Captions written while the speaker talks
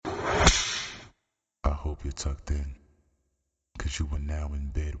I hope you're tucked in, because you are now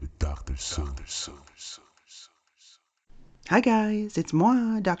in bed with Dr. Sue. Hi guys, it's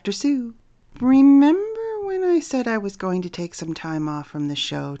moi, Dr. Sue. Remember when I said I was going to take some time off from the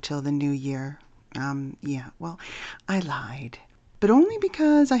show till the new year? I lied. But only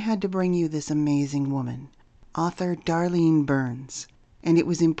because I had to bring you this amazing woman, author Darlene Burns. And it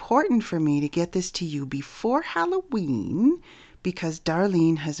was important for me to get this to you before Halloween because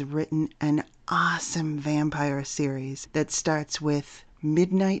Darlene has written an awesome vampire series that starts with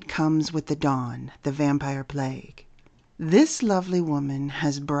Midnight Comes with the Dawn, the Vampire Plague. This lovely woman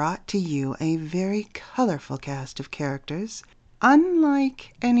has brought to you a very colorful cast of characters,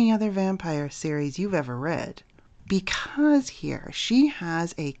 unlike any other vampire series you've ever read. Because here she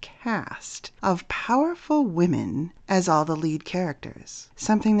has a cast of powerful women as all the lead characters,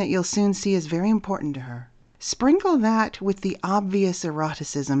 something that you'll soon see is very important to her. Sprinkle that with the obvious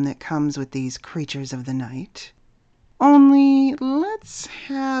eroticism that comes with these creatures of the night. Only let's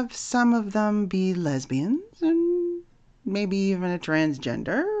have some of them be lesbians and maybe even a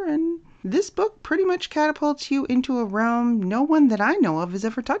transgender, and this book pretty much catapults you into a realm no one that I know of has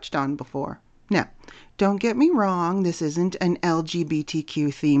ever touched on before. Now, don't get me wrong, this isn't an LGBTQ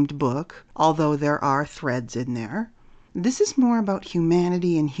themed book, although there are threads in there. This is more about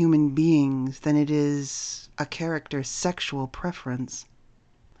humanity and human beings than it is a character's sexual preference.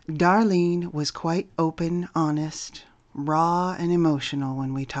 Darlene was quite open, honest, raw, and emotional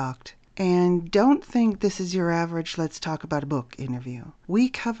when we talked. And don't think this is your average let's talk about a book interview. We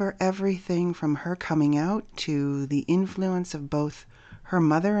cover everything from her coming out to the influence of both her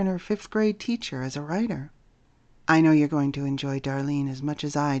mother and her 5th grade teacher as a writer. I know you're going to enjoy Darlene as much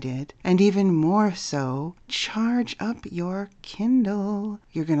as I did, and even more so, charge up your Kindle.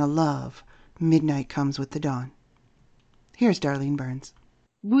 You're going to love Midnight Comes with the Dawn. Here's Darlene Burns.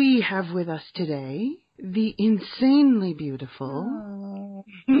 We have with us today the insanely beautiful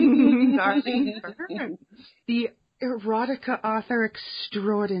Darlene Burns, the erotica author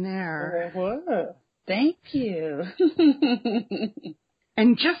extraordinaire. Whoa. Thank you.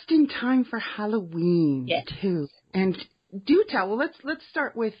 And just in time for Halloween, yes. too. And do tell, well, let's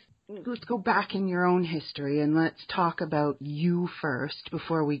start with, let's go back in your own history and let's talk about you first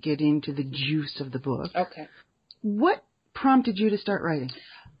before we get into the juice of the book. Okay. What prompted you to start writing?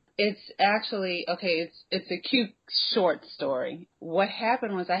 It's actually, it's a cute short story. What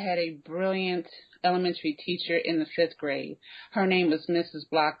happened was I had a brilliant elementary teacher in the 5th grade. Her name was Mrs.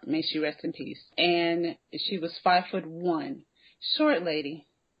 Block, may she rest in peace. And she was 5'1", short lady,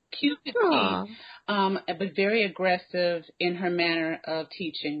 cute petite, but very aggressive in her manner of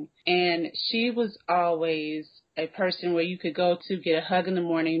teaching. And she was always a person where you could go to get a hug in the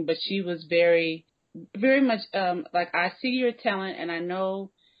morning, but she was very, very much like, I see your talent and I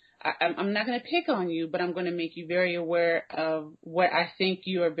know I'm not going to pick on you, but I'm going to make you very aware of what I think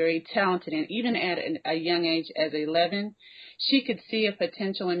you are very talented in. Even at a young age, as 11, she could see a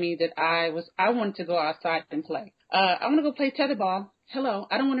potential in me that I wanted to go outside and play. I want to go play tetherball. Hello,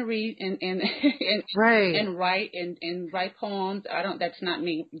 I don't want to read and right. and write and write poems. That's not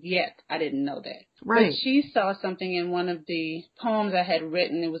me yet. I didn't know that. Right. But she saw something in one of the poems I had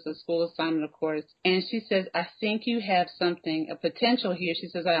written. It was a school assignment, of course. And she says, I think you have something, a potential here. She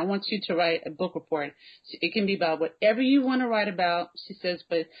says, I want you to write a book report. It can be about whatever you want to write about. She says,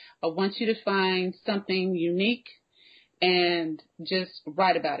 but I want you to find something unique and just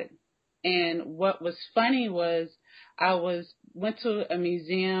write about it. And what was funny was I went to a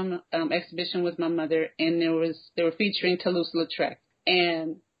museum exhibition with my mother, and they were featuring Toulouse-Lautrec,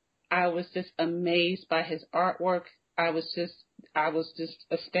 and I was just amazed by his artwork. I was just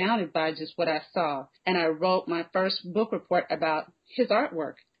astounded by just what I saw, and I wrote my first book report about his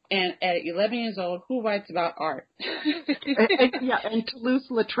artwork. And at 11 years old, who writes about art? and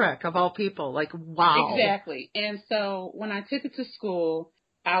Toulouse-Lautrec, of all people, like, wow. Exactly. And so when I took it to school,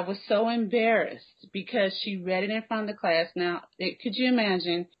 I was so embarrassed because she read it in front of the class. Now, could you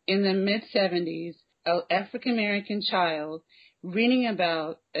imagine in the mid-70s, an African-American child reading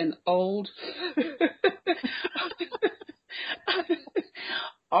about an old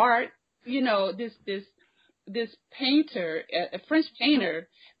art, this painter, a French painter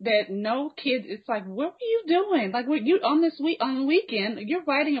that no kid, it's like, what were you doing? Like, you on the weekend, you're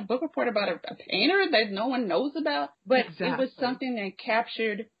writing a book report about a painter that no one knows about. But exactly. It was something that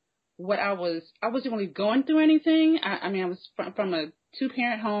captured what I wasn't really going through anything. I mean, I was from a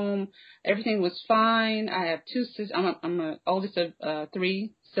 2-parent home. Everything was fine. I have 2 sisters. I'm the oldest of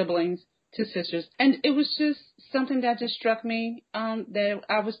 3 siblings, 2 sisters. And it was just something that just struck me, that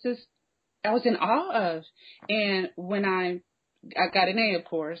I was in awe of. And when I got an A, of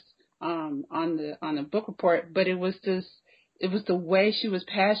course, on the book report, but it was the way she was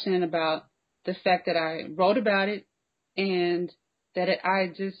passionate about the fact that I wrote about it, and that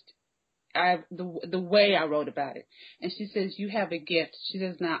the way I wrote about it. And she says, you have a gift. She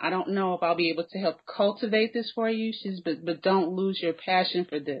says, now I don't know if I'll be able to help cultivate this for you. She says, but don't lose your passion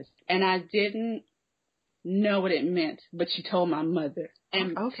for this. And I didn't know what it meant, but she told my mother.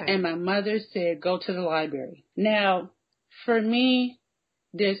 And my mother said, go to the library. Now, for me,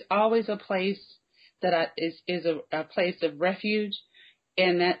 there's always a place that is a place of refuge,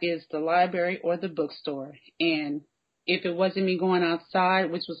 and that is the library or the bookstore. And if it wasn't me going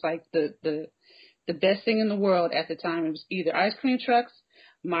outside, which was like the best thing in the world at the time, it was either ice cream trucks,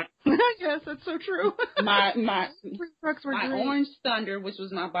 yes, that's so true. my trucks were great. Orange Thunder, which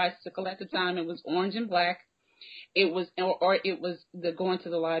was my bicycle at the time. It was orange and black. It was, or it was the going to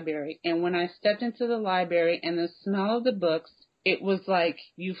the library. And when I stepped into the library and the smell of the books, it was like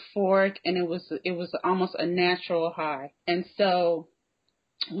euphoric, and it was almost a natural high. And so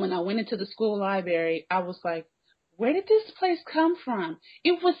when I went into the school library, I was like, where did this place come from?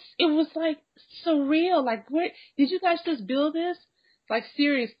 It was like surreal. Like, where did you guys just build this? Like,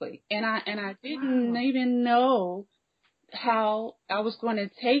 seriously. And I didn't even know how I was going to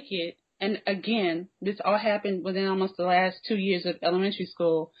take it. And again, this all happened within almost the last 2 years of elementary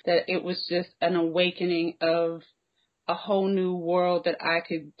school, that it was just an awakening of a whole new world, that I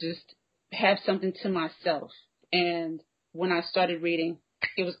could just have something to myself. And when I started reading,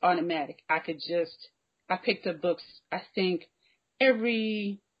 it was automatic. I picked up books, I think,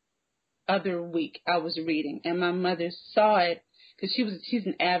 every other week I was reading. And my mother saw it, because she's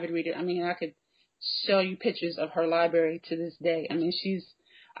an avid reader. I mean, I could show you pictures of her library to this day. I mean,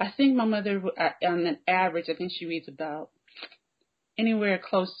 I think my mother, on an average, I think she reads about anywhere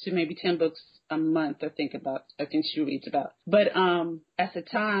close to maybe 10 books a month, I think she reads about. But at the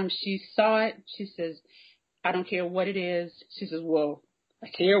time, she saw it. She says, I don't care what it is. She says, well, I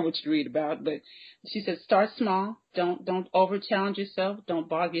care what you read about, but she said, start small. Don't over challenge yourself. Don't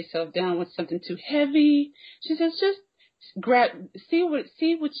bog yourself down with something too heavy. She says, just see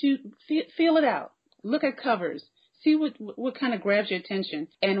what you feel it out. Look at covers. See what kind of grabs your attention.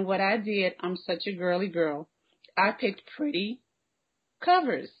 And what I did, I'm such a girly girl, I picked pretty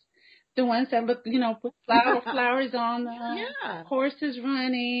covers. The ones that look, with flowers on them, horses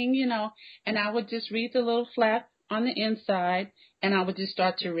running, and I would just read the little flap on the inside, and I would just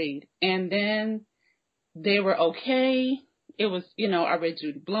start to read. And then they were okay. It was, I read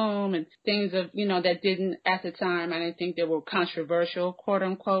Judy Blume and things of, that didn't, at the time, I didn't think they were controversial, quote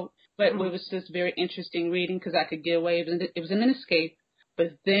unquote, but it was just very interesting reading, because I could get away. It was an escape.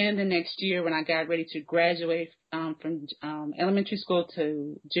 But then the next year, when I got ready to graduate from elementary school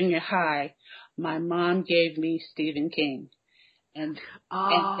to junior high, my mom gave me Stephen King. And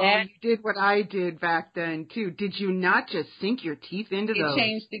that, you did what I did back then, too. Did you not just sink your teeth into those? It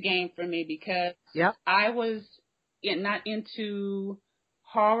changed the game for me, because I was not into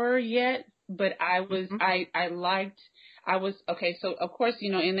horror yet, but I was, okay, so of course,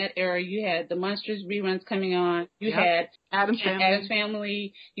 in that era, you had the Monsters reruns coming on. You had Addams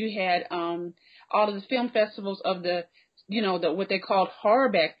Family. You had all of the film festivals of the, what they called horror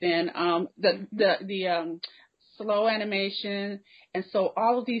back then, the slow animation. And so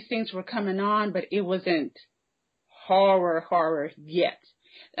all of these things were coming on, but it wasn't horror yet.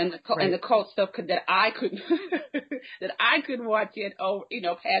 And the cult stuff that I couldn't that I couldn't watch it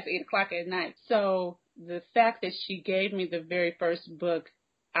past 8 o'clock at night. So the fact that she gave me the very first book,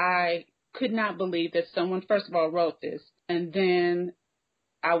 I could not believe that someone, first of all, wrote this. And then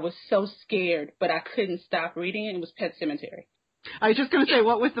I was so scared, but I couldn't stop reading it. It was Pet Sematary. I was just going to say,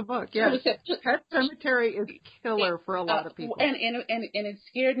 what was the book? Yeah, Pet Sematary is killer for a lot of people. And it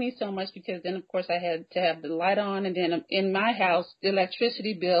scared me so much, because then, of course, I had to have the light on. And then in my house, the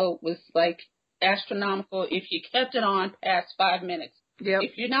electricity bill was like astronomical if you kept it on past 5 minutes. Yep.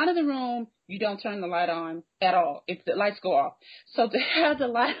 If you're not in the room, you don't turn the light on at all. If the lights go off. So to have the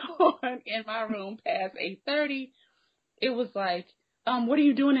light on in my room past 8:30, it was like, what are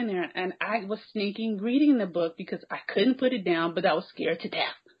you doing in there? And I was sneaking reading the book, because I couldn't put it down, but I was scared to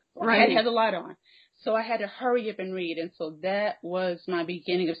death. Right. I had to have the light on. So I had to hurry up and read. And so that was my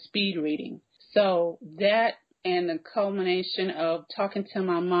beginning of speed reading. So that, and the culmination of talking to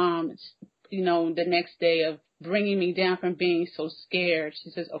my mom, the next day, of bringing me down from being so scared. She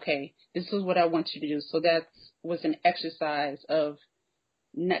says, okay, this is what I want you to do. So that was an exercise of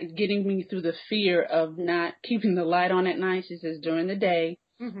not getting me through the fear of not keeping the light on at night. She says, during the day,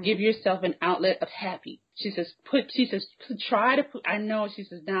 Give yourself an outlet of happy. She says, try to put, I know, she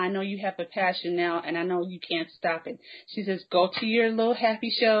says, now I know you have a passion now and I know you can't stop it. She says, go to your little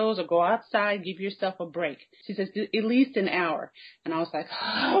happy shows or go outside, give yourself a break. She says, at least an hour. And I was like,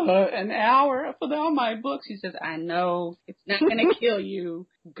 oh, an hour for all my books. She says, I know it's not going to kill you.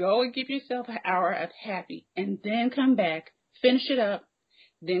 Go and give yourself an hour of happy and then come back, finish it up.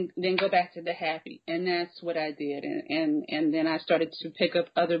 Then go back to the happy. And that's what I did. And then I started to pick up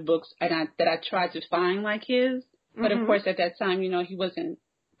other books that I tried to find like his. But of course, at that time, he wasn't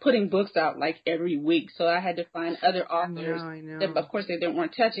putting books out like every week. So I had to find other authors. I know. That, of course, they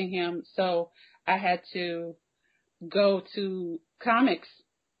weren't touching him. So I had to go to comics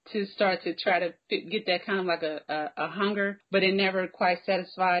to start to try to get that kind of like a hunger, but it never quite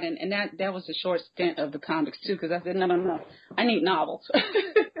satisfied. And that was a short stint of the comics too, because I said, no, I need novels.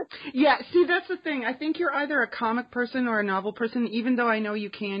 Yeah, see, that's the thing. I think you're either a comic person or a novel person, even though I know you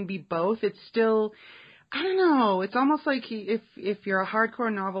can be both. It's still, I don't know, it's almost like if you're a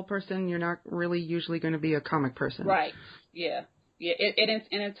hardcore novel person, you're not really usually going to be a comic person. Right, yeah. Yeah,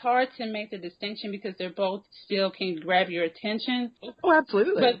 it's hard to make the distinction because they're both still can grab your attention. Oh,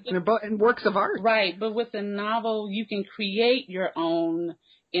 absolutely. But they're both and works of art. Right, but with a novel, you can create your own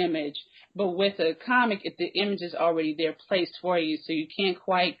image. But with a comic, the image is already there placed for you, so you can't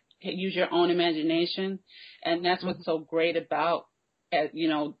quite use your own imagination. And that's what's so great about,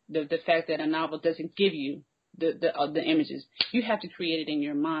 the fact that a novel doesn't give you the images. You have to create it in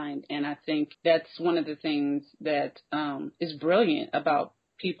your mind, and I think that's one of the things that is brilliant about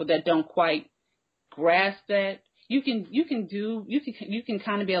people that don't quite grasp that. You can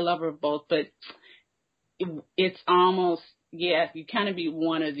kind of be a lover of both, but it's almost you kind of be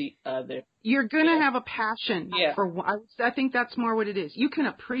one or the other. You're gonna have a passion for one. I think that's more what it is. You can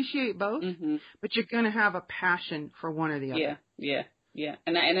appreciate both, but you're gonna have a passion for one or the other. Yeah,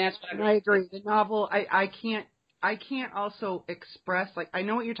 and that's what I agree. The novel, I can't also express, like, I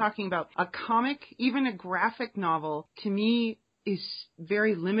know what you're talking about. A comic, even a graphic novel, to me is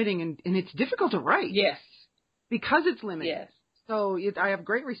very limiting, and it's difficult to write. Yes. Because it's limiting. Yes. So I have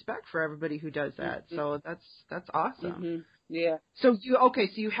great respect for everybody who does that. So that's awesome. Yeah. So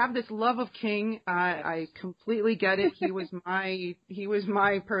you have this love of King. I completely get it. He was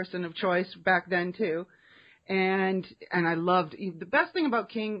my person of choice back then too. And I loved, the best thing about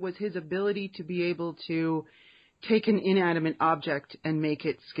King was his ability to be able to take an inanimate object and make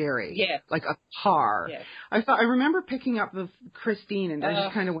it scary. Yes. Like a car. Yes. I remember picking up the Christine and I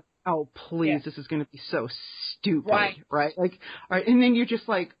just kind of went, oh, please, this is going to be so stupid. Right? Like, all right. And then you're just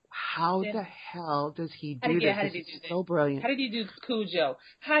like, how the hell does he do this? How did he do this? So brilliant. How did he do Cujo?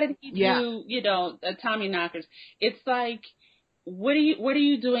 How did he do, Tommy Knockers? It's like, what are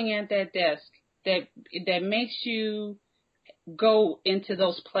you doing at that desk that makes you go into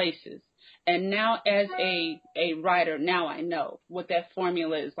those places? And now as a writer, now I know what that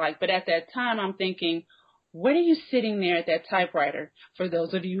formula is like. But at that time, I'm thinking, what are you sitting there at that typewriter? For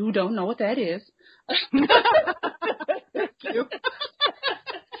those of you who don't know what that is. Thank you.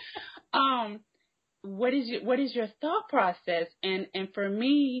 What is your thought process? And for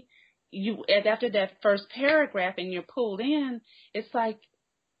me, after that first paragraph and you're pulled in, it's like,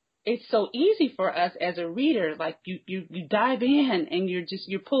 it's so easy for us as a reader. Like you dive in and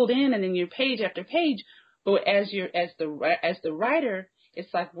you're pulled in, and then you're page after page. But as the writer,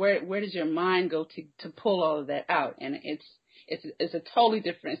 it's like where does your mind go to pull all of that out? And it's a totally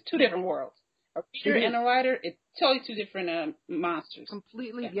different. It's two different worlds. A reader and a writer, it's totally two different monsters.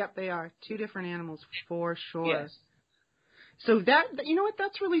 Completely. Yeah. Yep, they are two different animals for sure. Yes. So you know what,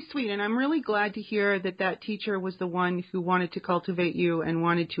 that's really sweet. And I'm really glad to hear that teacher was the one who wanted to cultivate you and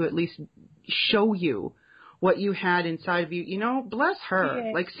wanted to at least show you what you had inside of you. Bless her.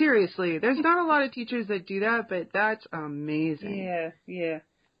 Yeah. Like, seriously, there's not a lot of teachers that do that, but that's amazing. Yeah.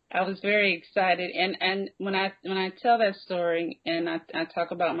 I was very excited. And when I tell that story and I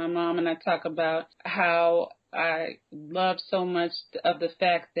talk about my mom and I talk about how I love so much of the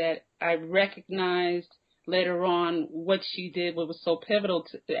fact that I recognized later on what she did, what was so pivotal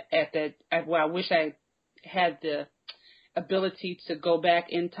at that. I wish I had the ability to go back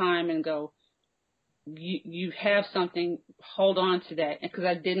in time and go, you have something, hold on to that. Because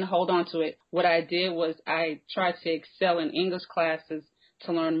I didn't hold on to it. What I did was I tried to excel in English classes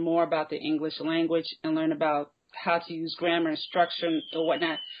to learn more about the English language and learn about how to use grammar and structure or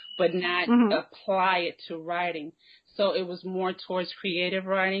whatnot, but not apply it to writing. So it was more towards creative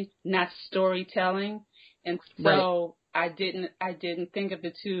writing, not storytelling. And so I didn't think of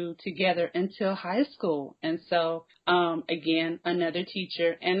the two together until high school. And so, again, another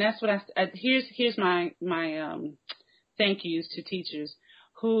teacher. And that's what here's my thank yous to teachers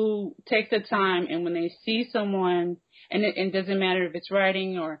who take the time, and when they see someone, and it doesn't matter if it's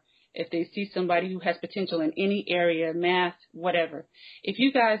writing or if they see somebody who has potential in any area, math, whatever. If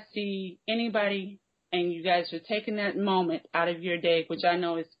you guys see anybody and you guys are taking that moment out of your day, which I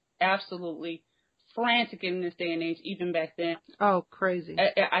know is absolutely frantic in this day and age, even back then. Oh, crazy.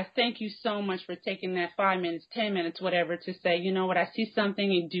 I thank you so much for taking that 5 minutes, 10 minutes, whatever, to say, you know what, I see something,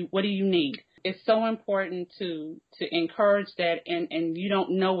 and what do you need? It's so important to encourage that, and you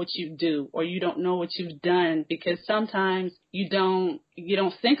don't know what you do, or you don't know what you've done, because sometimes you don't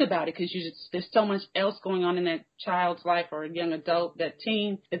think about it, because there's so much else going on in that child's life, or a young adult, that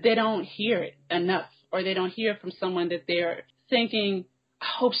teen, that they don't hear it enough, or they don't hear from someone that they're thinking, I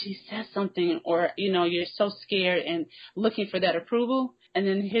hope she says something, or, you're so scared and looking for that approval. And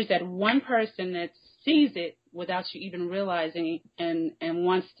then here's that one person that sees it without you even realizing, and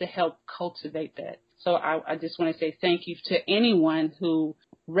wants to help cultivate that. So I just want to say thank you to anyone who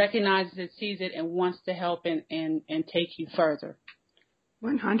recognizes it, sees it, and wants to help and take you further.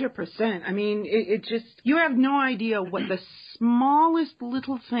 100%. I mean, it just, you have no idea what the smallest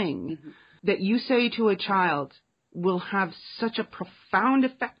little thing that you say to a child will have such a profound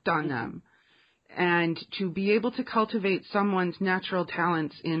effect on them. And to be able to cultivate someone's natural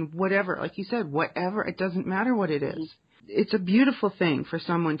talents in whatever, like you said, whatever, it doesn't matter what it is. It's a beautiful thing for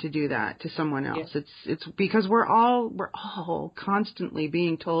someone to do that to someone else. Yes. It's because we're all constantly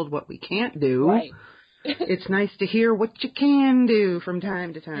being told what we can't do. Right. It's nice to hear what you can do from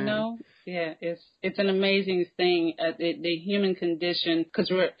time to time. Yeah, it's an amazing thing, the human condition, because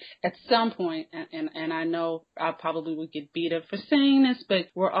we're at some point, and I know I probably would get beat up for saying this, but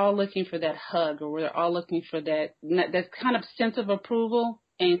we're all looking for that hug, or we're all looking for that kind of sense of approval,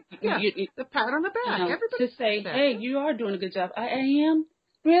 and the pat on the back. Everybody to say, hey, you are doing a good job. I am,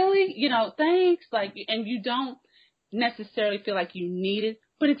 really, thanks, and you don't necessarily feel like you need it.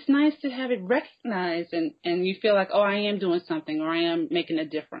 But it's nice to have it recognized, and you feel like, oh, I am doing something, or I am making a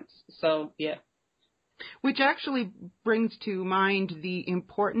difference. So, yeah. Which actually brings to mind the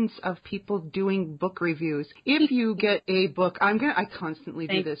importance of people doing book reviews. If you get a book, I constantly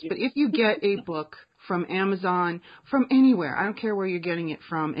do this, but if you get a book from Amazon, from anywhere, I don't care where you're getting it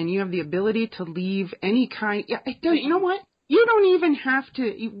from, and you have the ability to leave any kind, you know what? You don't even have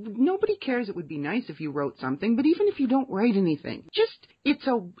to, nobody cares. It would be nice if you wrote something, but even if you don't write anything, just, it's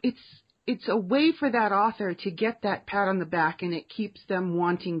a way for that author to get that pat on the back, and it keeps them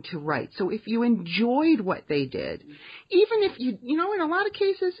wanting to write. So if you enjoyed what they did, even if in a lot of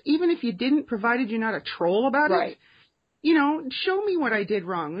cases, even if you didn't, provided you're not a troll about it, show me what I did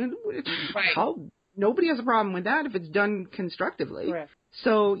wrong. Right. Nobody has a problem with that if it's done constructively. Correct.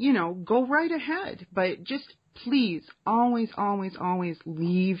 So, go right ahead, but just please always, always, always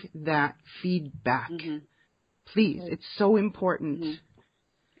leave that feedback. Please. It's so important.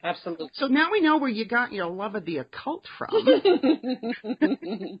 Absolutely. So now we know where you got your love of the occult from.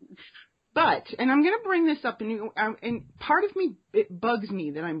 But, and I'm going to bring this up, and part of me, it bugs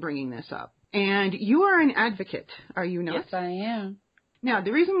me that I'm bringing this up. And you are an advocate, are you not? Yes, I am. Now,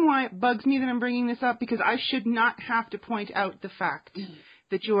 the reason why it bugs me that I'm bringing this up, because I should not have to point out the fact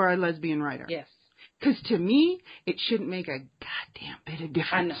that you are a lesbian writer. Yes. Because to me, it shouldn't make a goddamn bit of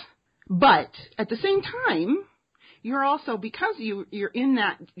difference. I know. But at the same time, you're also, because you're in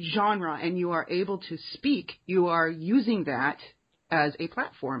that genre and you are able to speak, you are using that as a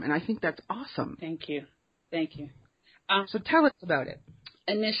platform. And I think that's awesome. Thank you. So tell us about it.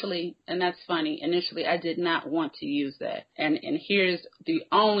 Initially, and that's funny, I did not want to use that. And here's the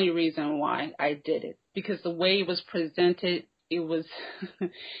only reason why I did it. Because the way it was presented, it was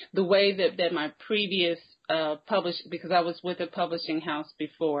the way that my previous because I was with a publishing house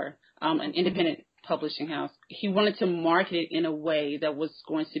before, an independent publishing house. He wanted to market it in a way that was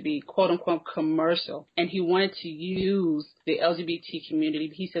going to be quote unquote commercial. And he wanted to use the LGBT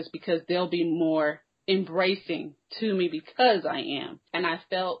community, he says, because they'll be more embracing to me because I am. And I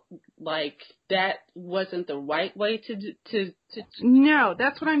felt like that wasn't the right way to No,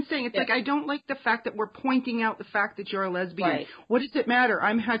 that's what I'm saying. It's like, I don't like the fact that we're pointing out the fact that you're a lesbian. Right. What does it matter?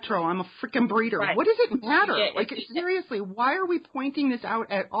 I'm hetero. I'm a freaking breeder. Right. What does it matter? Yeah, seriously, why are we pointing this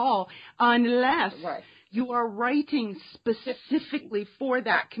out at all unless you are writing specifically for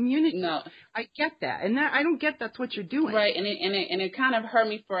that community? No. I get that. And that I don't get that's what you're doing. Right. And it kind of hurt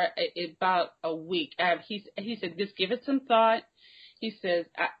me for about a week. He said, just give it some thought. He says,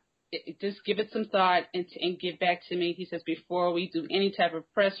 just give it some thought and get back to me. He says, before we do any type of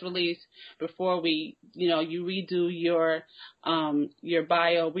press release, before we, you redo your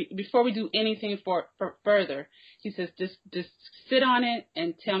bio, before we do anything for further, he says, just sit on it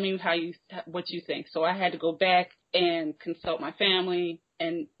and tell me what you think. So I had to go back and consult my family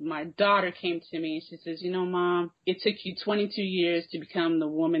And my daughter came to me and she says, Mom, it took you 22 years to become the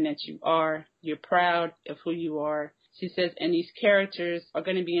woman that you are. You're proud of who you are. She says, and these characters are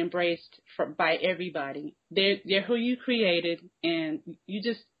going to be embraced by everybody. They're who you created, and you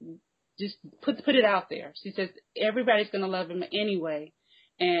just put it out there. She says, everybody's going to love them anyway,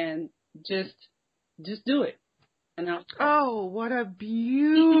 and just do it. And oh, what a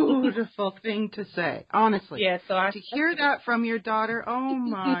beautiful thing to say, honestly. Yeah, so to hear that from your daughter, oh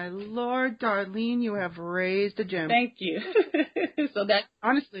my Lord, Darlene, you have raised a gem. Thank you. So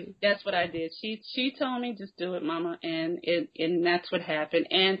honestly, that's what I did. She told me, just do it, Mama, and that's what happened.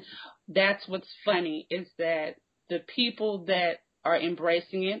 And that's what's funny is that the people that are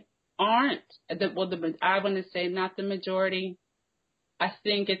embracing it aren't I want to say not the majority. I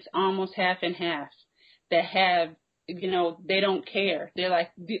think it's almost half and half that have, they don't care. They're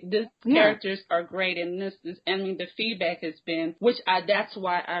like, these characters are great, and the feedback has been, that's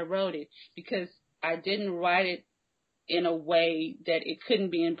why I wrote it, because I didn't write it in a way that it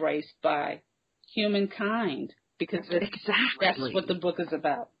couldn't be embraced by humankind, because that's what the book is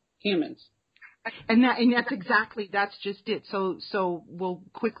about, humans. And that's just it. So we'll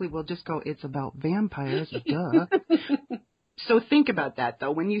just go, it's about vampires, duh. So think about that,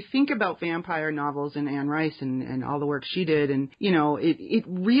 though. When you think about vampire novels and Anne Rice and all the work she did, and, it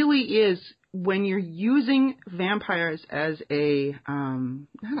really is, when you're using vampires as a,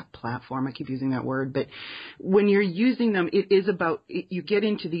 not a platform, I keep using that word, but when you're using them, it is about, you get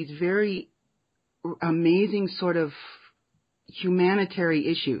into these very amazing sort of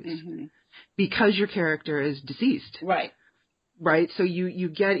humanitarian issues because your character is deceased. Right. So you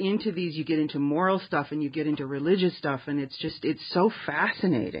get into these, you get into moral stuff and you get into religious stuff, and it's so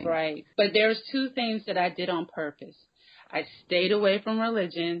fascinating. Right. But there's two things that I did on purpose. I stayed away from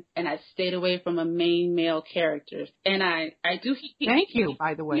religion, and I stayed away from a main male character. And I do. Thank you,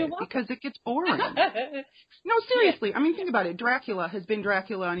 by the way, because it gets boring. No, seriously. I mean, think about it. Dracula has been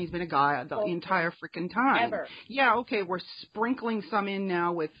Dracula, and he's been a guy the entire freaking time. Ever. Yeah, okay, we're sprinkling some in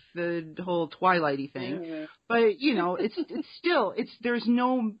now with the whole Twilighty thing. But, it's still, there's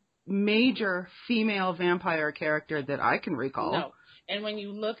no major female vampire character that I can recall. No. And when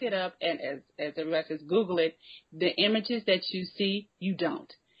you look it up, and as everybody says, Google it, the images that you see, you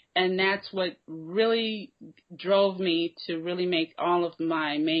don't. And that's what really drove me to really make all of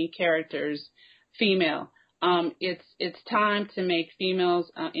my main characters female. It's time to make females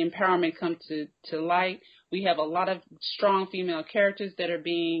empowerment come to light. We have a lot of strong female characters that are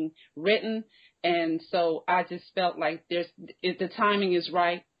being written, and so I just felt like the timing is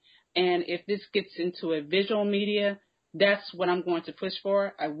right. And if this gets into a visual media, that's what I'm going to push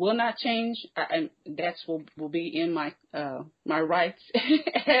for. I will not change. That's will be in my my rights.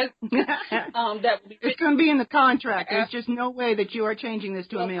 That will be. It's going to be in the contract. There's just no way that you are changing this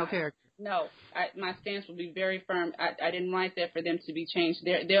to a male character. No, my stance will be very firm. I didn't write that for them to be changed.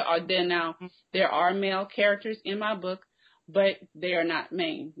 There are male characters in my book, but they are not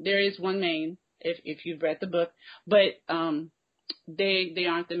main. There is one main if you've read the book, but they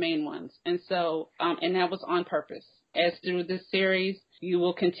aren't the main ones. And so and that was on purpose. As through this series, you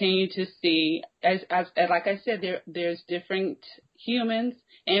will continue to see, as like I said, there's different humans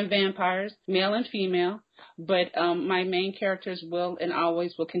and vampires, male and female, but my main characters will and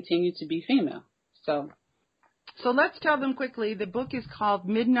always will continue to be female. So let's tell them quickly. The book is called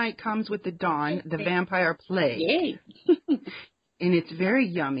Midnight Comes with the Dawn, The Vampire Plague. Yay. And it's very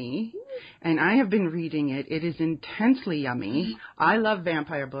yummy, and I have been reading it. It is intensely yummy. I love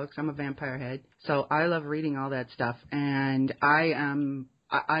vampire books. I'm a vampire head, so I love reading all that stuff, and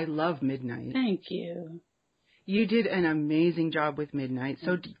I love Midnight. Thank you. You did an amazing job with Midnight,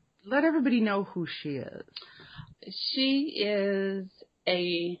 so let everybody know who she is. She is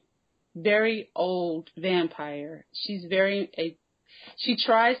a very old vampire. She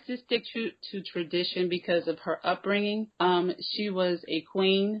tries to stick to tradition because of her upbringing. She was a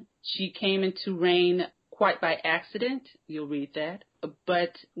queen. She came into reign quite by accident. You'll read that.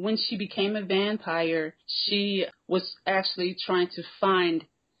 But when she became a vampire, she was actually trying to find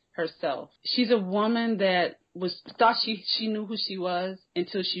herself. She's a woman that thought she knew who she was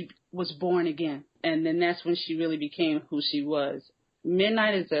until she was born again. And then that's when she really became who she was.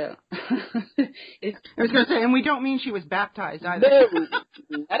 Midnight is I was going to say, and we don't mean she was baptized either.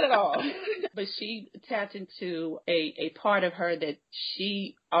 No, not at all. But she tapped into a part of her that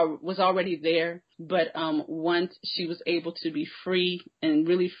she was already there. But once she was able to be free and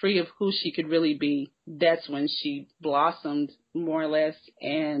really free of who she could really be, that's when she blossomed more or less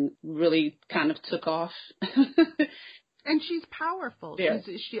and really kind of took off. And she's powerful. Yes.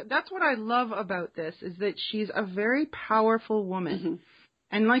 That's what I love about this, is that she's a very powerful woman.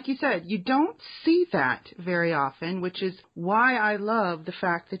 And like you said, you don't see that very often, which is why I love the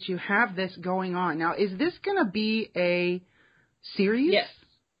fact that you have this going on. Now, is this going to be a series? Yes.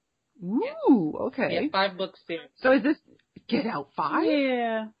 Ooh, okay. Yeah, 5-book series. So is this Get Out 5?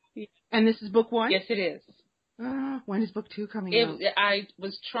 Yeah. And this is book 1? Yes, it is. When is book 2 coming out? I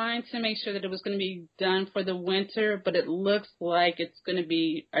was trying to make sure that it was going to be done for the winter, but it looks like it's going to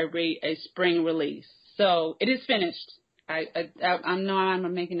be a spring release. So it is finished.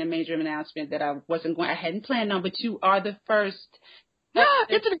 I'm making a major announcement that I hadn't planned on, but you are the first.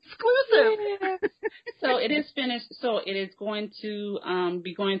 It's an exclusive. Yeah. So it is finished. So it is going to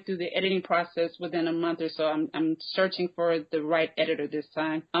be going through the editing process within a month or so. I'm searching for the right editor this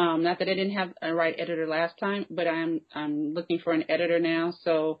time. Not that I didn't have a right editor last time, but I'm looking for an editor now.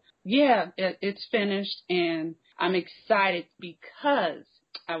 So yeah, it's finished, and I'm excited because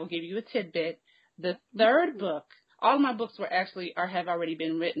I will give you a tidbit. The third book, all of my books have already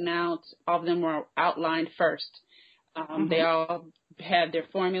been written out. All of them were outlined first. They all have their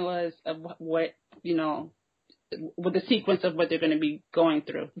formulas of what, with the sequence of what they're going to be going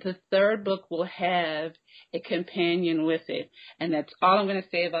through. The third book will have a companion with it, and that's all I'm going to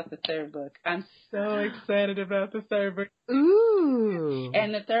say about the third book. I'm so excited about the third book. Ooh.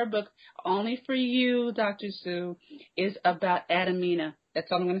 And the third book, only for you, Dr. Sue, is about Adamina. That's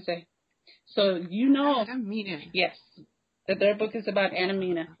all I'm going to say. So Adamina. Yes. The third book is about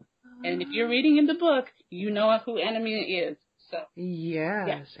Adamina. And if you're reading in the book, you know who Adamina is. So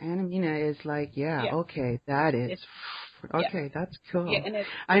yes, Adamina is like, okay, that is. That's cool. Yeah,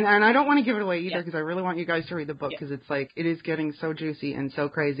 and I don't want to give it away either because I really want you guys to read the book because it's like, it is getting so juicy and so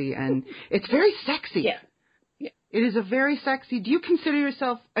crazy and it's very sexy. Yeah. It is a very sexy. Do you consider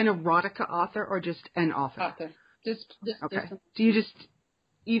yourself an erotica author or just an author? Author. Just okay. Do you just,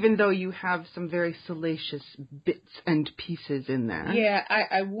 even though you have some very salacious bits and pieces in there? Yeah,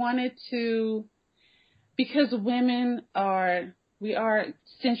 I wanted to, because women we are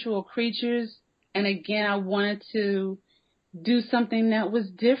sensual creatures, and again, I wanted to do something that was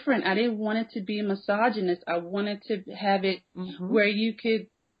different. I didn't want it to be misogynist. I wanted to have it where you could,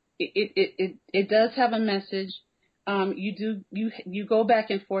 it does have a message. You go back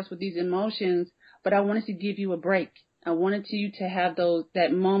and forth with these emotions, but I wanted to give you a break. I wanted you to have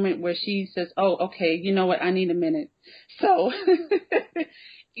that moment where she says, oh, okay, you know what, I need a minute. So,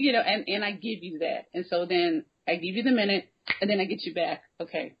 and I give you that. And so then I give you the minute, and then I get you back.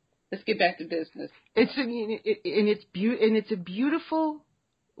 Okay, let's get back to business. It's a beautiful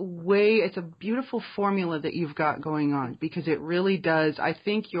way, it's a beautiful formula that you've got going on because it really does. I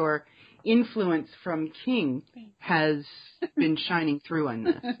think your influence from King has been shining through on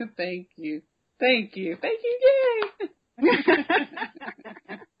this. Thank you. Yay!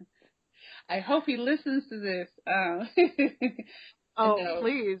 I hope he listens to this.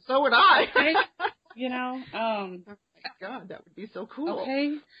 Please. So would I. Oh my God, that would be so cool.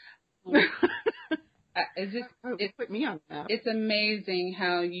 Okay. Put me on that. It's amazing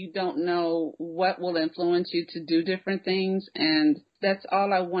how you don't know what will influence you to do different things, and that's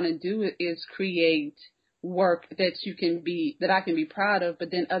all I want to do is create work that I can be proud of,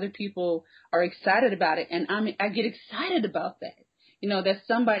 but then other people are excited about it, and I get excited about that. That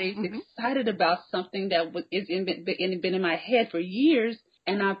somebody's excited about something that been in my head for years,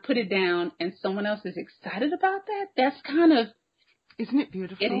 and I put it down, and someone else is excited about that. That's kind of, isn't it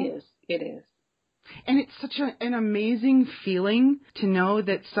beautiful? It is. And it's such an amazing feeling to know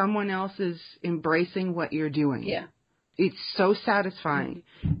that someone else is embracing what you're doing. Yeah. It's so satisfying.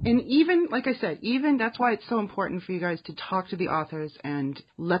 And even, like I said, that's why it's so important for you guys to talk to the authors and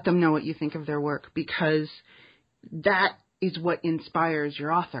let them know what you think of their work, because that is what inspires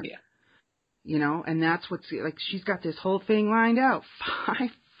your author. Yeah. And that's what's, like, she's got this whole thing lined out. 5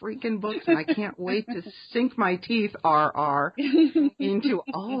 freaking books, and I can't wait to sink my teeth, into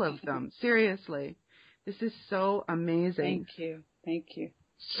all of them. Seriously. This is so amazing. Thank you.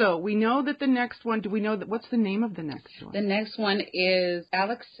 So we know that the next one, do we know what's the name of the next one? The next one is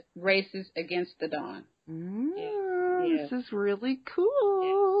Alex Races Against the Dawn. This is really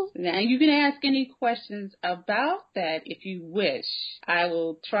cool. Yes. Now, you can ask any questions about that if you wish. I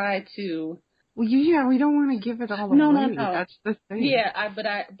will try to. Well, we don't want to give it all away. No. That's the thing. Yeah,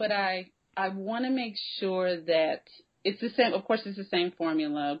 but I want to make sure that it's the same. Of course, it's the same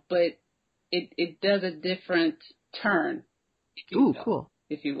formula, but it does a different turn. Cool.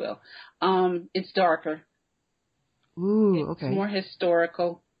 If you will. It's darker. Okay. It's more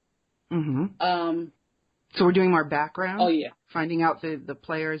historical. So we're doing more background? Oh, yeah. Finding out the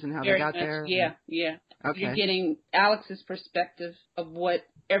players and how they got there? Yeah. Okay. You're getting Alex's perspective of what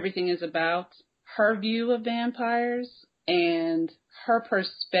everything is about, her view of vampires, and her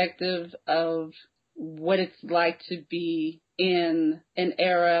perspective of what it's like to be in an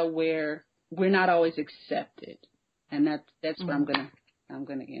era where we're not always accepted. And that's where I'm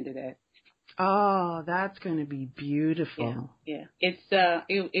gonna end it at. Oh, that's going to be beautiful. Yeah. It's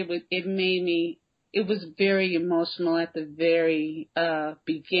it was very emotional at the very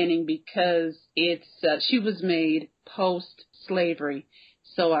beginning because she was made post slavery.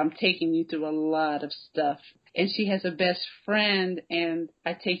 So I'm taking you through a lot of stuff. And she has a best friend, and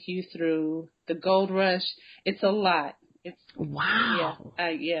I take you through the gold rush. It's a lot. It's wow.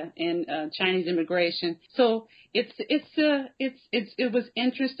 And Chinese immigration. So it was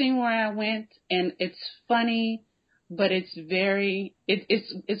interesting where I went, and it's funny, but it's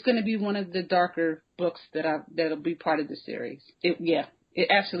going to be one of the darker books that'll be part of the series. It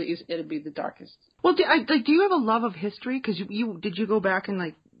actually is. It'll be the darkest. Well, do you have a love of history? Because did you go back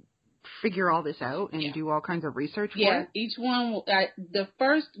and figure all this out and do all kinds of research for it? Yeah, each one. The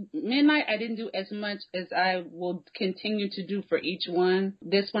first Midnight, I didn't do as much as I will continue to do for each one.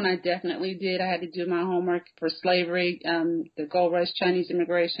 This one I definitely did. I had to do my homework for slavery, the gold rush, Chinese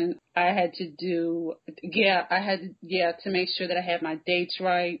immigration. I had to do, to make sure that I had my dates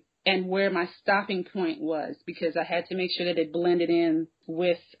right and where my stopping point was, because I had to make sure that it blended in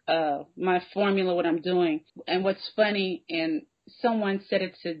with my formula, what I'm doing. And what's funny, and someone said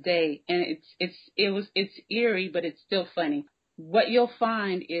it today, and it's eerie, but it's still funny. What you'll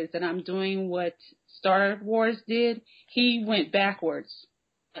find is that I'm doing what Star Wars did. He went backwards.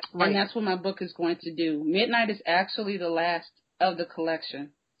 Right. And that's what my book is going to do. Midnight is actually the last of the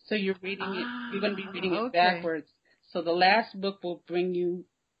collection. So you're reading it. You're going to be reading it backwards. So the last book will bring you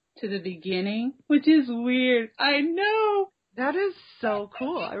to the beginning, which is weird. I know. That is so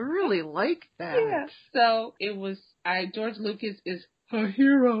cool. I really like that. Yeah. So it was, George Lucas is a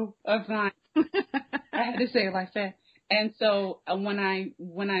hero of mine. I had to say it like that. And so when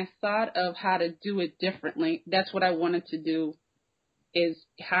I thought of how to do it differently, that's what I wanted to do, is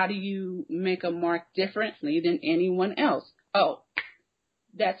how do you make a mark differently than anyone else? Oh,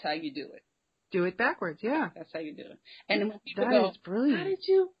 that's how you do it. Do it backwards, yeah. That's how you do it. And when people that go, is brilliant. How did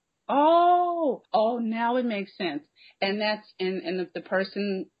you? Oh, now it makes sense. And that's and the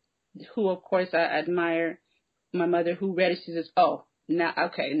person who, of course, I admire, my mother, who read it, she says, oh, now I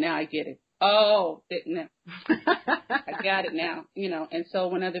get it. Oh, I got it now, And so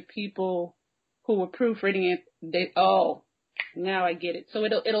when other people who were proofreading it, now I get it. So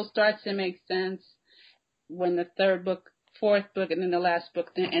it'll start to make sense when the third book, fourth book, and then the last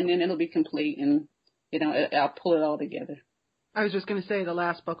book, and then it'll be complete, and I'll pull it all together. I was just going to say the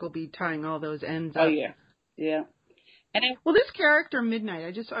last book will be tying all those ends up. Oh yeah. Well, this character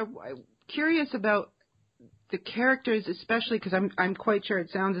Midnight, I'm curious about the characters, especially because I'm quite sure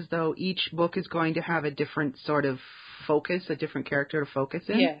it sounds as though each book is going to have a different sort of focus, a different character to focus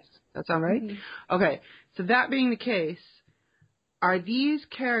in. Yes. That sound right? Mm-hmm. Okay. So that being the case, are these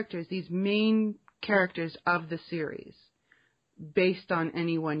characters, these main characters of the series, based on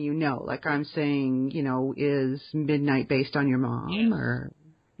anyone you know? Like I'm saying, is Midnight based on your mom? Yes. Or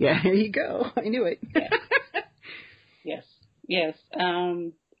yeah, there you go. I knew it. Yes.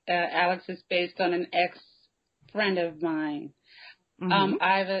 Alex is based on an ex-friend of mine. Mm-hmm.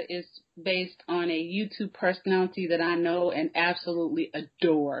 Iva is based on a YouTube personality that I know and absolutely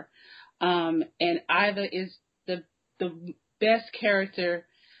adore. And Iva is the best character,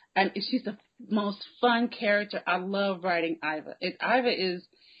 and she's the most fun character. I love writing Iva. Iva is,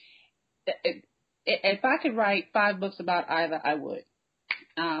 if I could write 5 books about Iva, I would.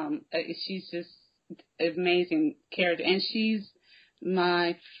 She's just an amazing character, and she's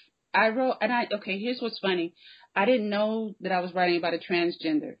here's what's funny. I didn't know that I was writing about a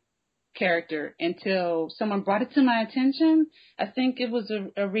transgender character until someone brought it to my attention. I think it was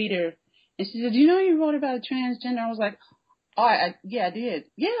a reader, and she said, you wrote about a transgender? I was like, oh, I did.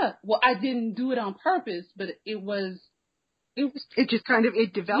 Yeah. Well, I didn't do it on purpose, but it just kind of,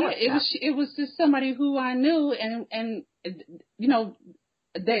 it developed. Yeah, it was just somebody who I knew, and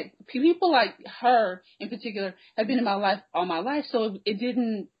that people like her in particular have been in my life all my life. So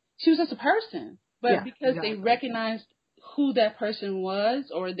she was just a person, but because they recognized who that person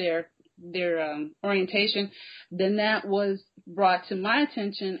was or their orientation, then that was brought to my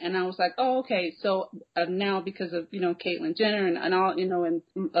attention, and I was like, oh, okay. So now because of Caitlyn Jenner and all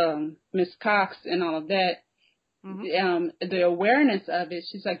and Miss Cox and all of that, mm-hmm. The awareness of it,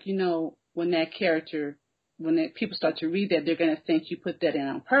 she's like, when people start to read that, they're going to think you put that in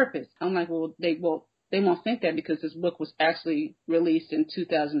on purpose. I'm like, well, they won't think that because this book was actually released in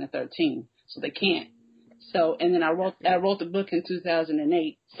 2013, so they can't. So, and then I wrote the book in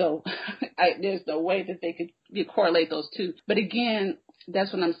 2008. So there's no way that they could correlate those two. But again,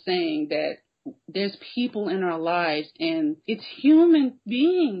 that's what I'm saying, that there's people in our lives and it's human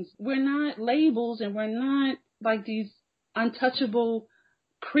beings. We're not labels and we're not like these untouchable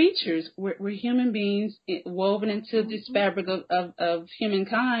creatures. We're human beings woven into this fabric of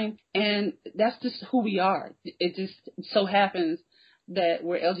humankind. And that's just who we are. It just so happens that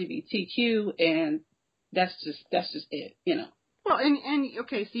we're LGBTQ, and that's just it, you know. Well, and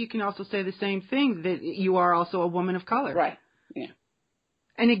okay, so you can also say the same thing, that you are also a woman of color. Right. Yeah.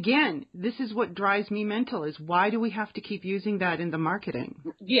 And again, this is what drives me mental, is why do we have to keep using that in the marketing?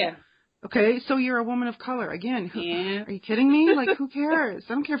 Yeah. Okay, so you're a woman of color. Again, Yeah. Are you kidding me? Like, who cares?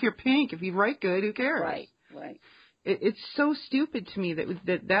 I don't care if you're pink. If you write good, who cares? Right. It's so stupid to me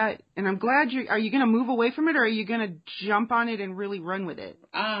that, and I'm glad are you going to move away from it, or are you going to jump on it and really run with it?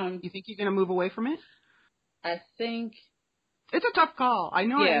 You think you're going to move away from it? I think it's a tough call. I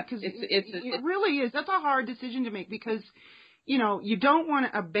know, yeah, because it really is. That's a hard decision to make, because, you know, you don't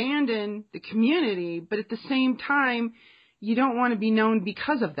want to abandon the community, but at the same time, you don't want to be known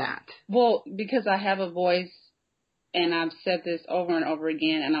because of that. Well, because I have a voice, and I've said this over and over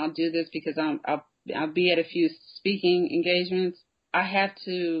again, and I'll do this because I'll be at a few speaking engagements. I have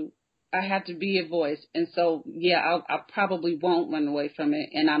to be a voice, and so yeah, I probably won't run away from it,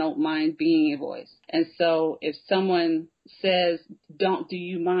 and I don't mind being a voice. And so if someone says, do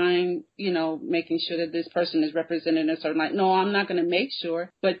you mind, you know, making sure that this person is represented in a certain light? No, I'm not going to make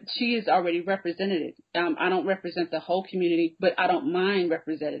sure, but she is already represented. I don't represent the whole community, but I don't mind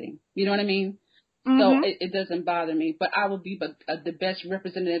representing. You know what I mean? Mm-hmm. So it doesn't bother me, but I will be the best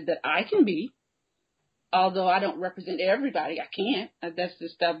representative that I can be. Although I don't represent everybody, I can't. That's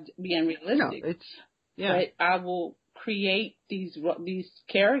just being realistic. No, But I will create these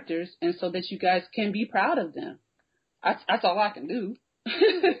characters, and so that you guys can be proud of them. That's all I can do.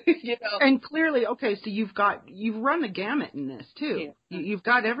 You know. And clearly, okay, so you've run the gamut in this too. Yeah. You've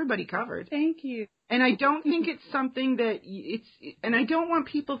got everybody covered. Thank you. And I don't think it's something that and I don't want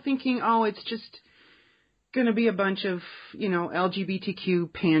people thinking, oh, it's just going to be a bunch of, you know,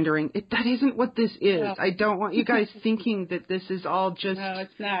 LGBTQ pandering. That isn't what this is. No. I don't want you guys thinking that this is all just, no,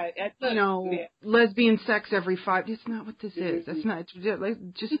 it's not. Lesbian sex every 5. It's not what this is. That's not.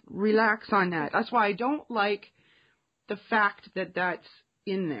 Just relax on that. That's why I don't like the fact that that's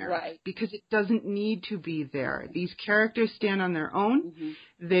in there. Right. Because it doesn't need to be there. These characters stand on their own.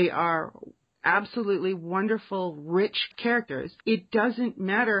 Mm-hmm. They are absolutely wonderful, rich characters. It doesn't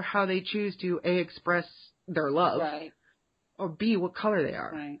matter how they choose to express their love, right, or B, what color they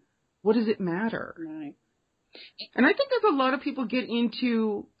are. Right. What does it matter? Right. And I think there's a lot of people get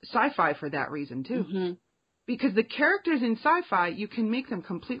into sci-fi for that reason too, mm-hmm. because the characters in sci-fi, you can make them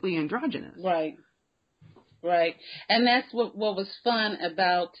completely androgynous. Right. Right. And that's what was fun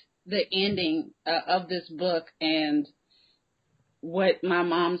about the ending of this book, and what my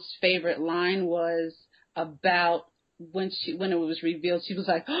mom's favorite line was about when it was revealed. She was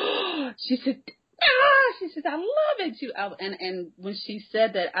like, oh, she said, I love it. And when she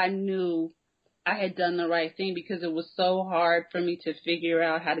said that, I knew I had done the right thing, because it was so hard for me to figure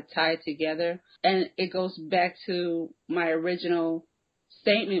out how to tie it together. And it goes back to my original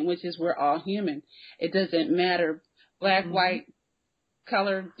statement, which is we're all human. It doesn't matter, black, mm-hmm. white,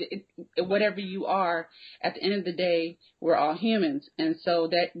 color, whatever you are. At the end of the day, we're all humans. And so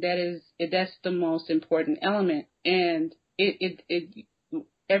that's the most important element. And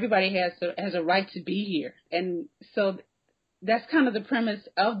everybody has a right to be here. And so that's kind of the premise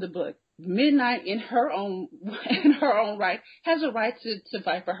of the book. Midnight, in her own right, has a right to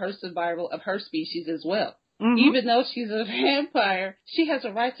fight for her survival of her species as well. Mm-hmm. Even though she's a vampire, she has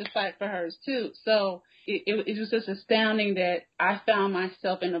a right to fight for hers too. So it was just astounding that I found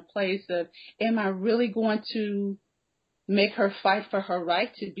myself in a place of, am I really going to make her fight for her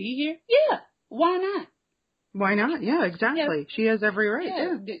right to be here? Yeah, why not? Why not? Yeah, exactly. Yeah. She has every right.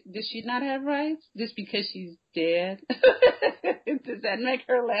 Yeah. Does she not have rights just because she's dead? Does that make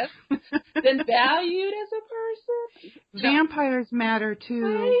her less than valued as a person? Vampires matter too.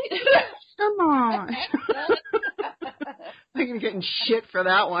 Right? Come on. I'm getting shit for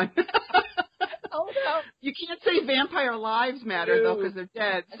that one. Oh, no. You can't say vampire lives matter, though, because they're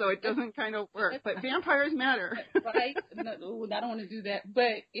dead, so it doesn't kind of work. But vampires matter. Right? No, I don't want to do that.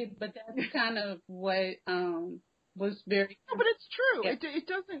 But that's kind of what was very... No, but it's true. Yeah. It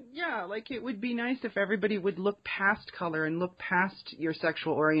doesn't... Yeah, like, it would be nice if everybody would look past color and look past your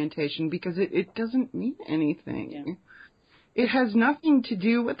sexual orientation, because it doesn't mean anything. It has nothing to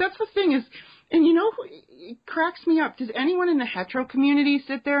do with, that's the thing is, and you know, it cracks me up. Does anyone in the hetero community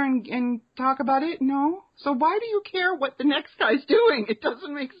sit there and talk about it? No. So why do you care what the next guy's doing? It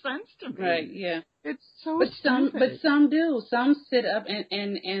doesn't make sense to me. Right, yeah. It's so But stupid. some do. Some sit up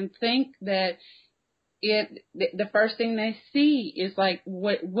and think that the first thing they see is like,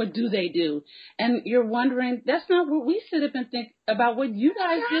 what do they do? And you're wondering, that's not what we sit up and think about what you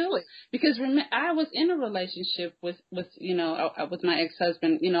guys do. Because I was in a relationship with with my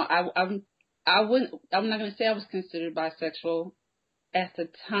ex-husband. You know, I'm not going to say I was considered bisexual at the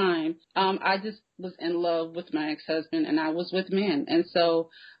time. I just was in love with my ex-husband, and I was with men. And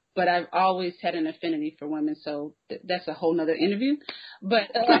so, but I've always had an affinity for women, so that's a whole nother interview. But,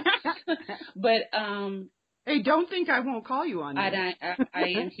 hey, don't think I won't call you on that. I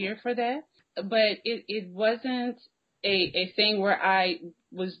am here for that. But it wasn't a thing where I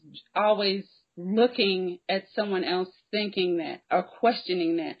was always looking at someone else thinking that or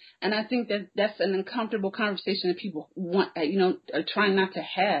questioning that. And I think that that's an uncomfortable conversation that people want, are trying not to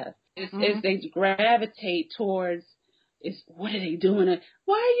have. Is they gravitate towards, what are they doing?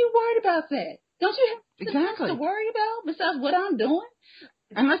 Why are you worried about that? Don't you have something else to worry about besides what I'm doing?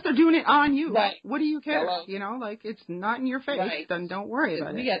 Unless they're doing it on you. Right. What do you care? Hello. You know, like, it's not in your face. Right. Then don't worry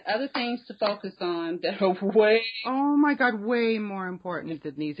about it. We got other things to focus on that are way... Oh, my God, way more important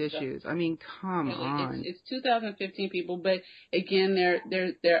than these issues. I mean, come on. It's 2015, people, but again, there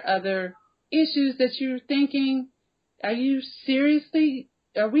are other issues that you're thinking, are we still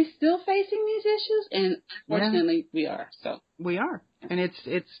facing these issues? And unfortunately, we are. So we are. And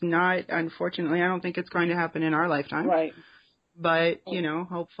it's not, unfortunately, I don't think it's going to happen in our lifetime. Right. But,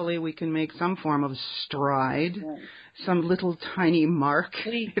 hopefully we can make some form of stride, some little tiny mark,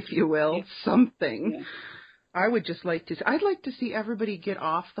 if you will, something. Yeah. I'd like to see everybody get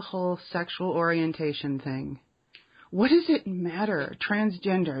off the whole sexual orientation thing. What does it matter?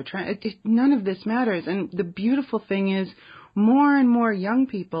 Transgender, none of this matters. And the beautiful thing is, more and more young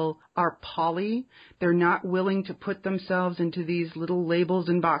people are poly. They're not willing to put themselves into these little labels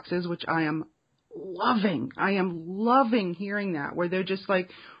and boxes, which I am loving hearing that, where they're just like,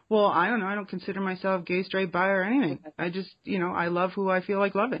 well, I don't know, I don't consider myself gay, straight, bi, or anything. I just, I love who I feel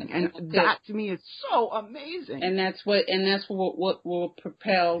like loving. And that to me is so amazing. And that's what will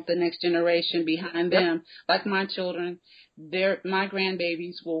propel the next generation behind them. Like my children, my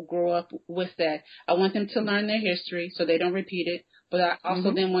grandbabies will grow up with that. I want them to learn their history so they don't repeat it, but I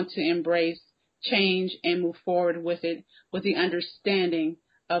also then want to embrace change and move forward with it, with the understanding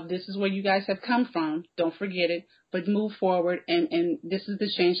of this is where you guys have come from. Don't forget it, but move forward, and this is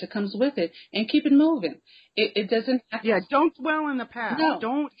the change that comes with it, and keep it moving. It doesn't have to... don't dwell in the past.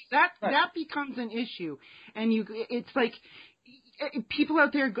 No. That becomes an issue. And it's like people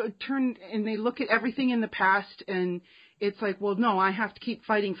out there turn and they look at everything in the past, and it's like, well, no, I have to keep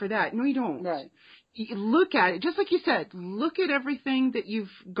fighting for that. No, you don't. Right. You look at it, just like you said, look at everything that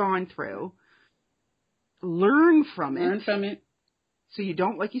you've gone through. Learn from it. So you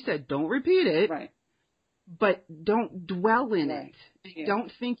don't, like you said, don't repeat it. Right. But don't dwell in it. Yeah. Don't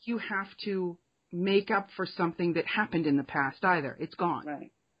think you have to make up for something that happened in the past either. It's gone.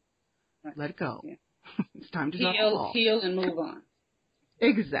 Right. Let it go. Yeah. It's time to drop the ball. Heal and move on.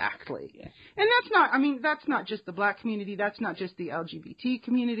 Exactly. Yeah. And that's not just the black community. That's not just the LGBT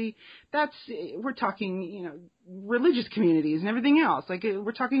community. We're talking, religious communities and everything else. Like,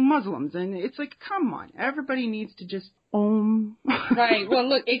 we're talking Muslims. And it's like, come on. Everybody needs to just Right. Well,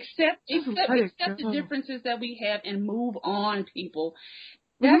 look, accept the differences that we have and move on, people.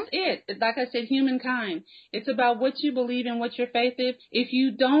 That's it. Like I said, humankind. It's about what you believe in, what your faith is. If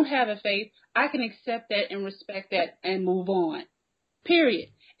you don't have a faith, I can accept that and respect that and move on. Period.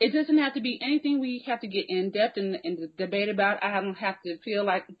 It doesn't have to be anything we have to get in depth and debate about. I don't have to feel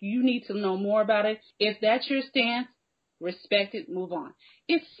like you need to know more about it. If that's your stance, respect it, move on.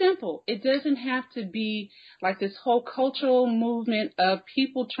 It's simple. It doesn't have to be like this whole cultural movement of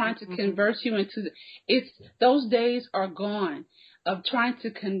people trying to convert you into those days are gone of trying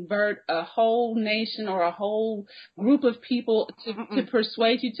to convert a whole nation or a whole group of people to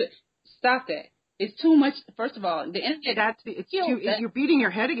persuade you to stop that. It's too much. First of all, the internet. You're beating your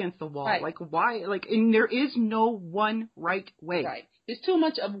head against the wall. Right. Like, why? Like, and there is no one right way. Right. There's too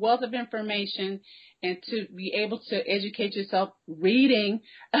much of wealth of information, and to be able to educate yourself, reading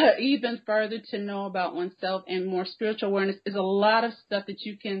even further to know about oneself and more spiritual awareness is a lot of stuff that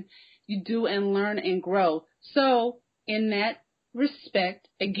you do and learn and grow. So in that respect,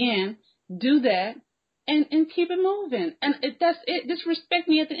 again, do that. And keep it moving. And that's it. Just respect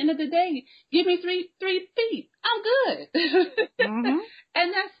me at the end of the day. Give me three feet. I'm good.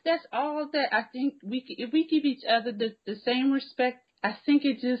 And that's all that I think if we give each other the same respect, I think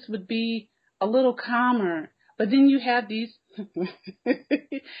it just would be a little calmer. But then you have these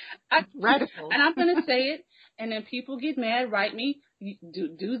Radical. and I'm going to say it, and then people get mad, write me,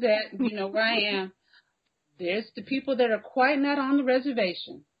 do that, you know where I am. There's the people that are quite not on the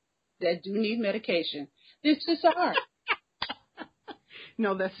reservation that do need medication. They just are.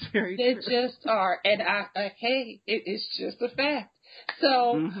 No, that's very They true. just are. And hey, it's just a fact.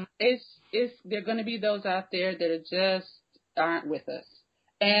 So it's there are going to be those out there that are just aren't with us.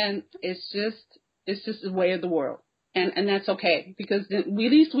 And it's just the way of the world. And that's okay, because at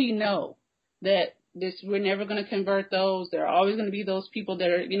least we know that we're never going to convert those. There are always going to be those people that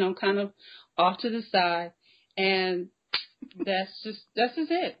are, kind of off to the side. And that's just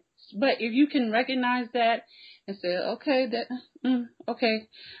it. But if you can recognize that and say, okay, okay,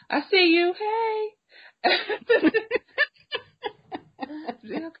 I see you. Hey.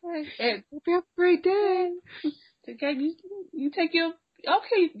 Okay. And hope you have a great day. Okay, you take your,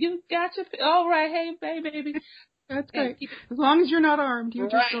 okay, you got your, all right, hey, baby. That's great. As long as you're not armed, you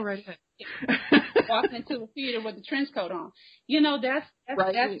just go right ahead. Walking into the theater with the trench coat on.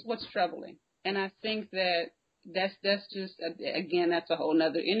 That's what's troubling. And I think that's just, again, that's a whole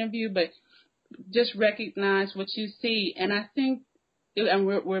nother interview, but just recognize what you see. And I think, and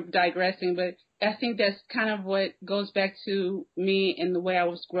we're digressing, but I think that's kind of what goes back to me and the way I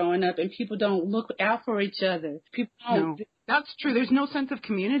was growing up. And people don't look out for each other. People don't. No, that's true. There's no sense of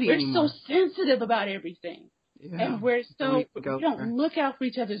community anymore. We're so sensitive about everything. Yeah. And we don't look out for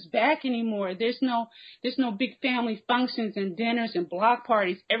each other's back anymore. There's no big family functions and dinners and block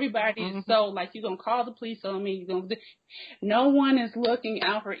parties. Everybody is so like, you're going to call the police on me. No one is looking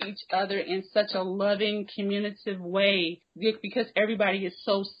out for each other in such a loving, communicative way, because everybody is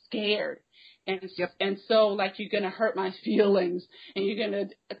so scared. And so, like, you're going to hurt my feelings and you're going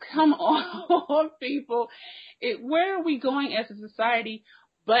to come on people. Where are we going as a society?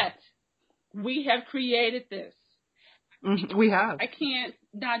 But we have created this. We have. I can't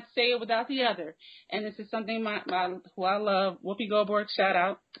not say it without the other. And this is something who I love, Whoopi Goldberg, shout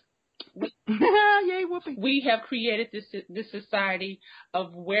out. Yay, Whoopi. We have created this society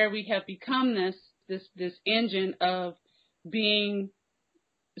of where we have become this engine of being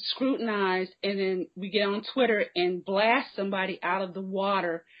scrutinized, and then we get on Twitter and blast somebody out of the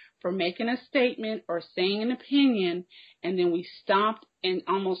water for making a statement or saying an opinion, and then we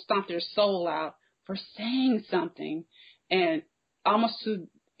almost stomp their soul out for saying something, and almost to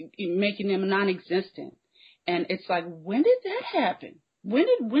making them non-existent. And it's like, when did that happen? When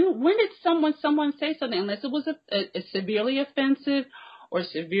did someone say something, unless it was a severely offensive or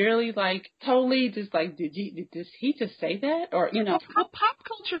severely, like, totally just like, did he just say that? Or, A pop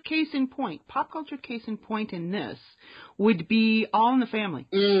culture case in point in this would be All in the Family.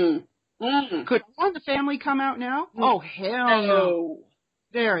 Could All in the Family come out now? Oh, hell no.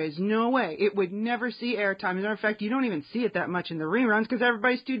 There is no way. It would never see airtime. As a matter of fact, you don't even see it that much in the reruns because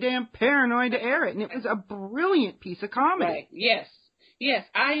everybody's too damn paranoid to air it. And it was a brilliant piece of comedy. Right. Yes,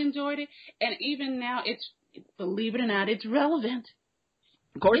 I enjoyed it. And even now, believe it or not, it's relevant.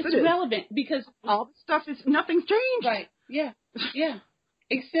 Of course it is. It's relevant because all the stuff nothing's changed. Right. Yeah.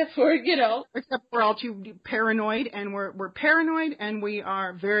 Except for, Except we're all too paranoid, and we're paranoid, and we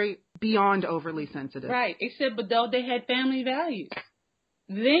are very beyond overly sensitive. Right. But though they had family values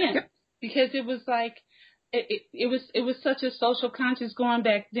then, because it was like, it was such a social conscience going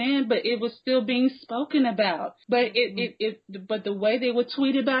back then, but it was still being spoken about. But but the way they would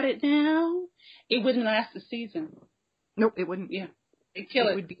tweet about it now, it wouldn't last a season. Nope, it wouldn't. Yeah. It'd kill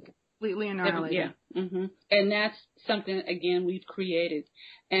it. It would be completely annihilated. Yeah. And that's something, again, we've created.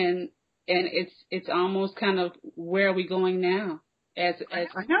 And it's almost kind of, where are we going now? As I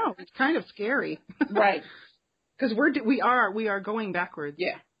know, it's kind of scary. Right. Because we are going backwards.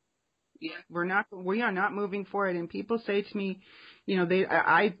 Yeah. We are not moving forward. And people say to me,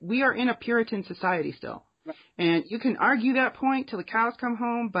 we are in a Puritan society still. Right. And you can argue that point till the cows come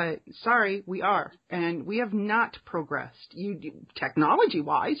home, but sorry, we are. And we have not progressed.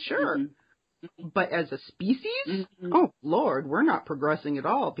 Technology-wise, sure. Mm-hmm. But as a species, oh, Lord, we're not progressing at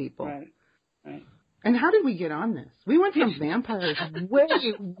all, people. Right. And how did we get on this? We went from vampires way.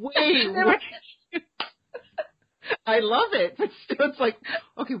 I love it, but still, it's like,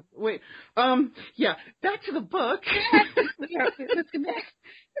 okay, wait, back to the book. Let's get back.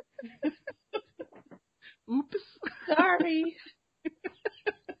 Oops. Sorry.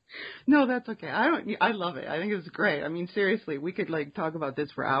 No, that's okay. I love it. I think it's great. I mean, seriously, we could talk about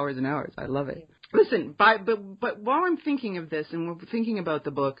this for hours and hours. I love it. Listen, but while I'm thinking of this and we're thinking about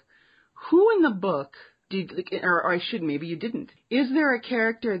the book, who in the book or I should, maybe you didn't. Is there a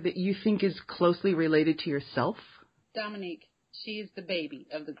character that you think is closely related to yourself? Dominique, she's the baby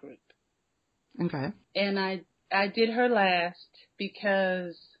of the group. Okay. And I did her last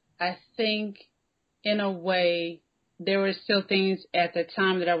because I think, in a way, there were still things at the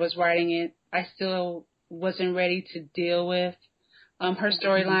time that I was writing it I still wasn't ready to deal with. Her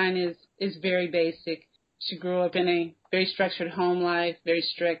storyline is very basic. She grew up in a very structured home life, very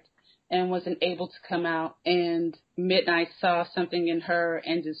strict, and wasn't able to come out. And Midnight saw something in her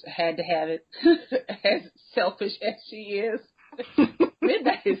and just had to have it, as selfish as she is.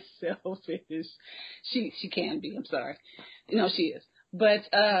 Midnight is selfish. She can be. I'm sorry. No, she is. But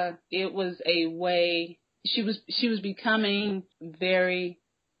it was a way. She was becoming very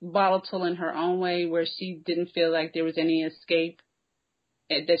volatile in her own way, where she didn't feel like there was any escape,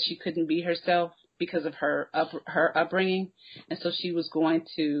 that she couldn't be herself because of her upbringing, and so she was going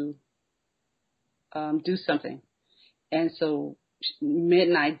to do something. And so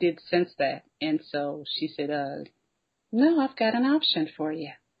Midnight did sense that, and so she said, "No, I've got an option for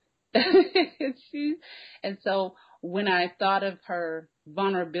you." And so when I thought of her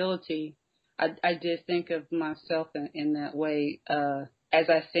vulnerability, I did think of myself in that way, as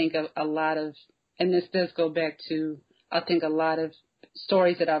I think of a lot of, and this does go back to, I think, a lot of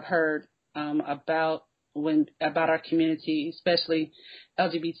stories that I've heard about our community, especially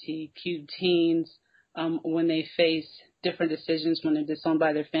LGBTQ teens, when they face different decisions, when they're disowned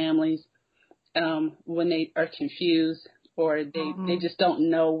by their families, when they are confused, or they just don't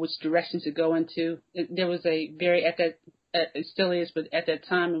know which direction to go into. There was a very, it still is, but at that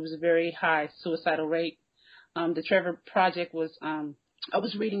time it was a very high suicidal rate. The Trevor Project was, I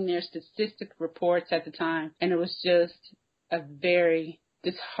was reading their statistic reports at the time, and it was just a very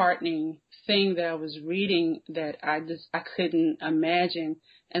disheartening thing that I was reading, that I couldn't imagine.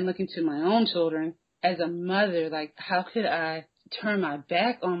 And looking to my own children as a mother, like, how could I turn my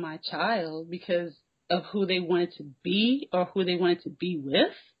back on my child because of who they wanted to be or who they wanted to be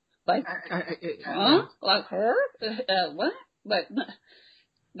with? Like, like her? What?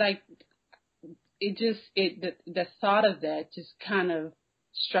 Like, it just, the thought of that just kind of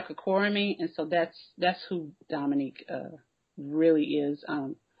struck a chord in me. And so that's who Dominique really is.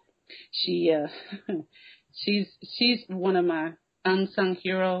 She's one of my unsung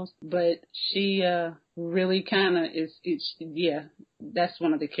heroes, but she really kind of is, that's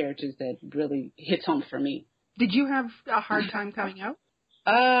one of the characters that really hits home for me. Did you have a hard time coming out?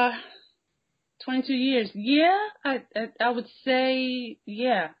 22 years. Yeah, I would say,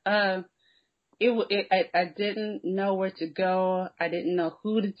 yeah. I didn't know where to go. I didn't know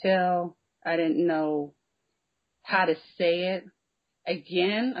who to tell. I didn't know how to say it.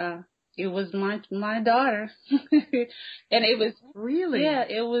 Again, it was my daughter. And it was really, yeah,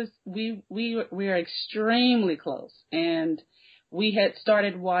 it was, we were extremely close, and we had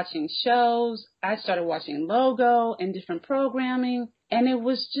started watching shows. I started watching Logo and different programming, and it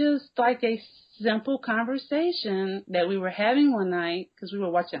was just like a simple conversation that we were having one night, because we were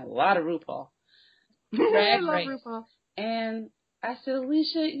watching a lot of RuPaul. I love RuPaul. And I said,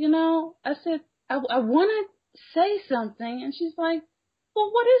 Alicia, I said, I want to say something. And she's like,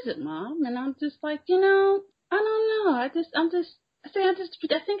 well, what is it, Mom? And I'm just like, I don't know. I think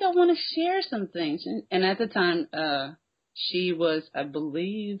I want to share some things. And at the time, she was, I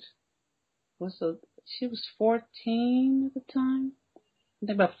believe, she was 14 at the time. I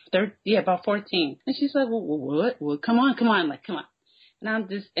think about 14. And she's like, well, what? Well, come on. Like, come on.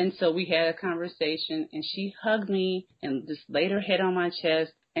 And so we had a conversation, and she hugged me and just laid her head on my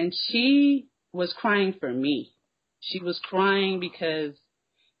chest, and she was crying for me. She was crying because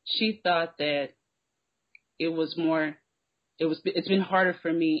she thought that it's been harder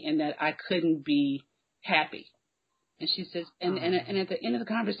for me, and that I couldn't be happy. And she says, and at the end of the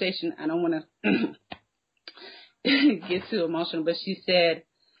conversation, I don't want to get too emotional, but she said,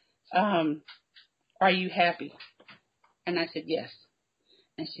 are you happy? And I said, yes.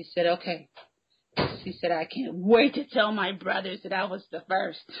 And she said, okay. She said, I can't wait to tell my brothers that I was the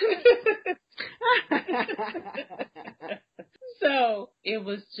first. So it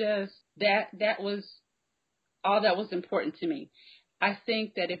was just that was all that was important to me. I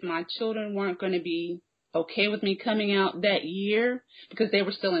think that if my children weren't going to be okay with me coming out that year, because they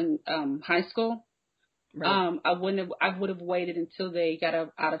were still in high school, right. I would have waited until they got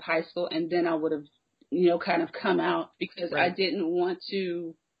out of high school, and then I would have, kind of come out, because right. I didn't want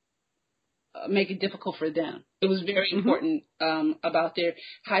to make it difficult for them. It was very important about their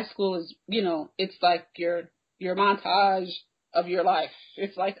high school is, it's like your montage of your life.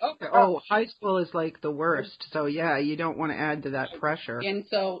 It's like, high school is like the worst. So yeah, you don't want to add to that pressure. And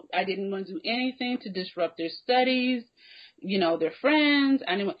so I didn't want to do anything to disrupt their studies, their friends.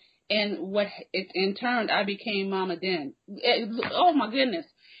 In turn, I became Mama Den. Oh my goodness.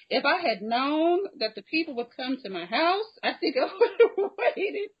 If I had known that the people would come to my house, I think I would have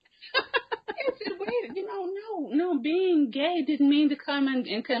waited. I said, wait, no, being gay didn't mean to come and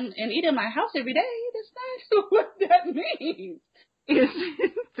eat at my house every day. That's not what that means.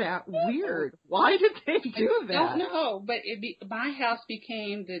 Isn't that weird? Why did they do that? I don't know, but my house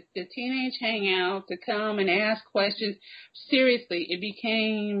became the teenage hangout to come and ask questions. Seriously, it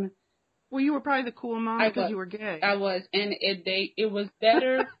became... Well, you were probably the cool mom because you were gay. I was, and it was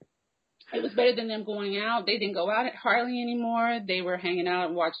better. It was better than them going out. They didn't go out hardly anymore. They were hanging out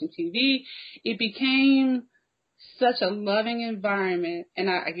and watching TV. It became such a loving environment, and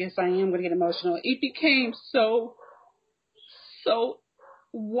I guess I am going to get emotional. It became so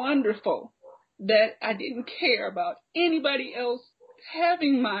wonderful that I didn't care about anybody else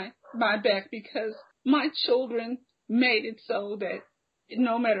having my back, because my children made it so that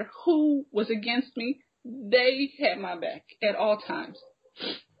no matter who was against me, they had my back at all times.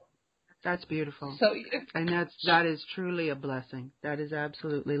 That's beautiful. So, and that is truly a blessing. That is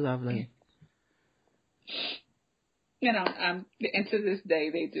absolutely lovely. And to this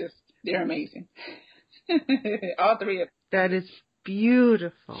day, they're amazing. All three of them. That is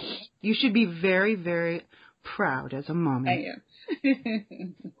beautiful. You should be very, very proud as a mom. I am.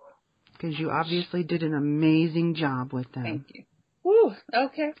 Because you obviously did an amazing job with them. Thank you. Woo,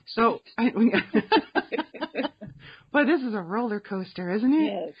 okay. So, but this is a roller coaster, isn't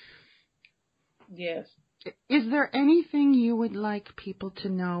it? Yes. Is there anything you would like people to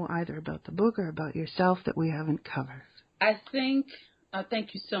know either about the book or about yourself that we haven't covered? I think,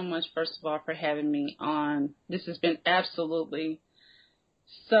 thank you so much, first of all, for having me on. This has been absolutely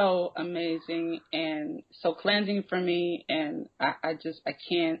so amazing and so cleansing for me, and I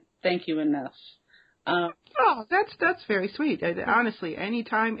can't thank you enough. That's very sweet. Honestly,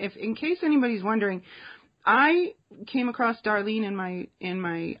 anytime, in case anybody's wondering, I came across Darlene in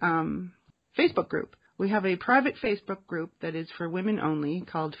my Facebook group. We have a private Facebook group that is for women only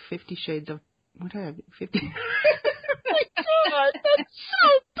called 50 Shades of... What have 50? Oh my God, that's so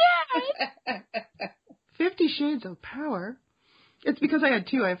bad! 50 Shades of Power. It's because I had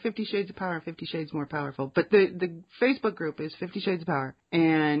two. I have 50 Shades of Power and 50 Shades More Powerful. But the Facebook group is 50 Shades of Power.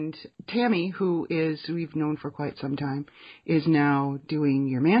 And Tammy, who we've known for quite some time, is now doing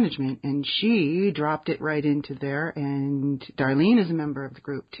your management. And she dropped it right into there. And Darlene is a member of the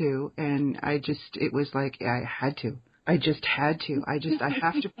group, too. And it was like, I had to. I just had to. I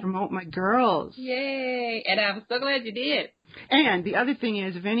have to promote my girls. Yay. And I'm so glad you did. And the other thing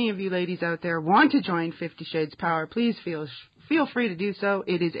is, if any of you ladies out there want to join 50 Shades Power, please feel free to do so.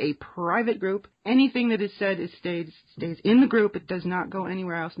 It is a private group. Anything that is said stays in the group. It does not go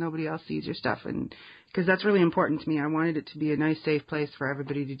anywhere else. Nobody else sees your stuff. And because that's really important to me. I wanted it to be a nice, safe place for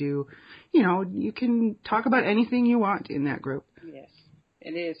everybody to do. You can talk about anything you want in that group. Yes.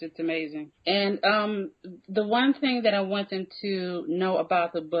 It is. It's amazing. And the one thing that I want them to know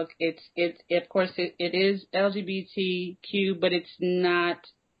about the book, of course, it is LGBTQ, but it's not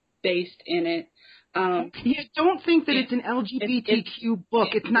based in it. Don't think that it's an LGBTQ book.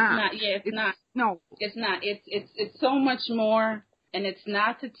 It's not. It's not. No. It's not. It's so much more, and it's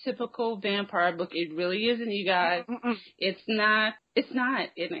not the typical vampire book. It really isn't, you guys. Mm-mm. It's not.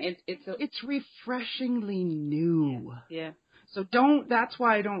 It's refreshingly new. Yeah. So that's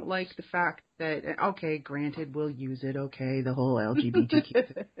why I don't like the fact that, okay, granted, we'll use it, okay, the whole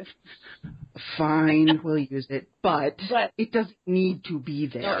LGBTQ. Fine, we'll use it, but it doesn't need to be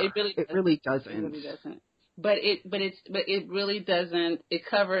there. No, it really doesn't. It really doesn't. But it really doesn't. It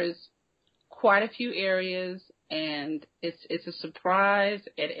covers quite a few areas, and it's a surprise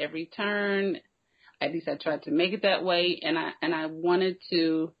at every turn. At least I tried to make it that way, and I wanted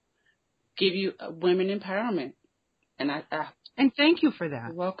to give you women empowerment. And thank you for that.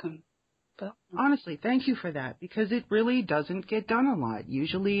 You're welcome. But honestly, thank you for that, because it really doesn't get done a lot.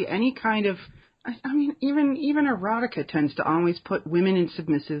 Usually any kind of, even erotica tends to always put women in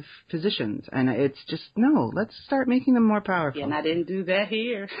submissive positions. And it's just, no, let's start making them more powerful. Yeah, and I didn't do that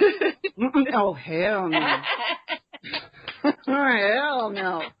here. Oh, hell no. Oh, hell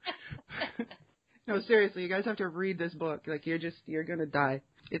no. No, seriously, you guys have to read this book. Like, you're going to die.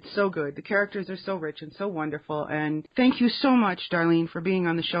 It's so good. The characters are so rich and so wonderful. And thank you so much, Darlene, for being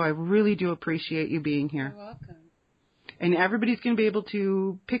on the show. I really do appreciate you being here. You're welcome. And everybody's going to be able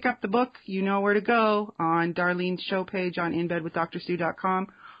to pick up the book. You know where to go on Darlene's show page on inbedwithdrsue.com,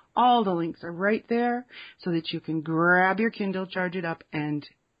 All the links are right there so that you can grab your Kindle, charge it up, and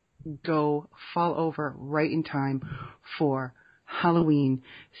go fall over right in time for Halloween.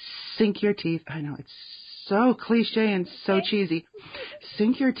 Sink your teeth. I know it's so cliche and so cheesy.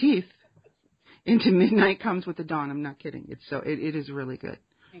 Sink your teeth into Midnight Comes with the Dawn. I'm not kidding. It is really good.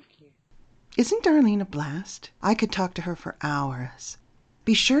 Thank you. Isn't Darlene a blast? I could talk to her for hours.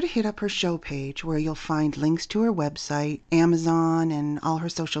 Be sure to hit up her show page where you'll find links to her website, Amazon, and all her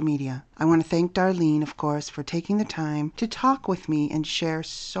social media. I want to thank Darlene, of course, for taking the time to talk with me and share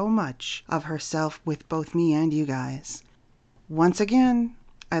so much of herself with both me and you guys. Once again,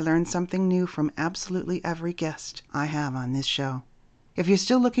 I learned something new from absolutely every guest I have on this show. If you're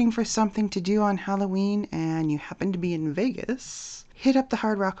still looking for something to do on Halloween and you happen to be in Vegas, hit up the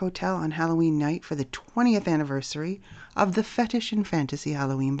Hard Rock Hotel on Halloween night for the 20th anniversary of the Fetish and Fantasy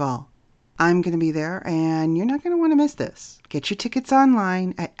Halloween Ball. I'm going to be there, and you're not going to want to miss this. Get your tickets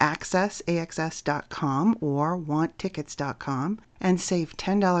online at accessaxs.com or wanttickets.com and save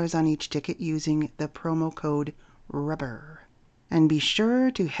 $10 on each ticket using the promo code RUBBER. And be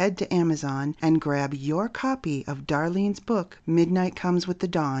sure to head to Amazon and grab your copy of Darlene's book, Midnight Comes with the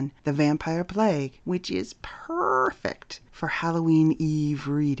Dawn, The Vampire Plague, which is perfect for Halloween Eve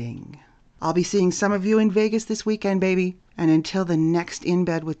reading. I'll be seeing some of you in Vegas this weekend, baby. And until the next In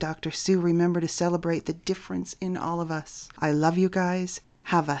Bed with Dr. Sue, remember to celebrate the difference in all of us. I love you guys.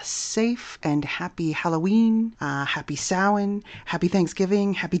 Have a safe and happy Halloween, happy Samhain, happy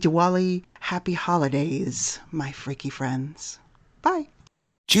Thanksgiving, happy Diwali, happy holidays, my freaky friends. Bye.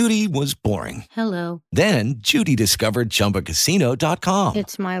 Judy was boring. Hello. Then Judy discovered ChumbaCasino.com.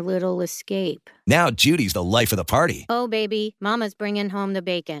 It's my little escape. Now Judy's the life of the party. Oh, baby, mama's bringing home the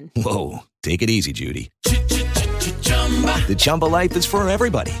bacon. Whoa, take it easy, Judy. The Chumba life is for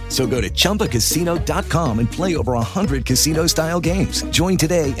everybody. So go to ChumbaCasino.com and play over 100 casino-style games. Join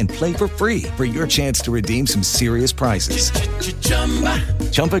today and play for free for your chance to redeem some serious prizes.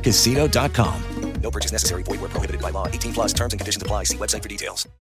 ChumbaCasino.com. No purchase necessary. Void where prohibited by law. 18+ terms and conditions apply. See website for details.